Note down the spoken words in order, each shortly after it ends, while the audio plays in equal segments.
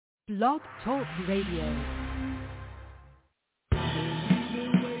Blog Talk Radio.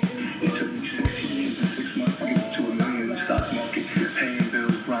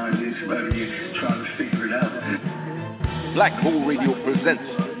 Black Hole Radio presents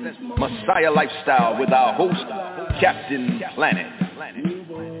Messiah Lifestyle with our host, Captain Planet.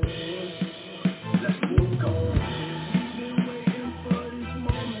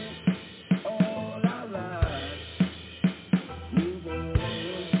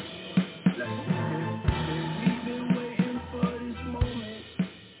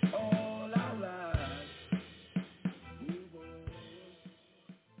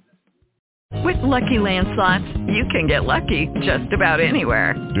 With Lucky Land Slots, you can get lucky just about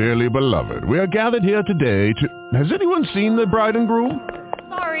anywhere. Dearly beloved, we are gathered here today to... Has anyone seen the bride and groom?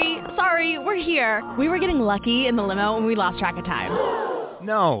 Sorry, we're here. We were getting lucky in the limo and we lost track of time.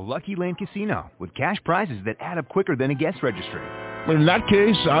 No, Lucky Land Casino, with cash prizes that add up quicker than a guest registry. In that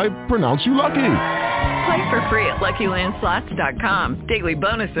case, I pronounce you lucky. Play for free at LuckyLandSlots.com. Daily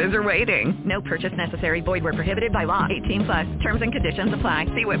bonuses are waiting. No purchase necessary. Void where prohibited by law. 18+. Terms and conditions apply.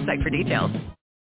 See website for details.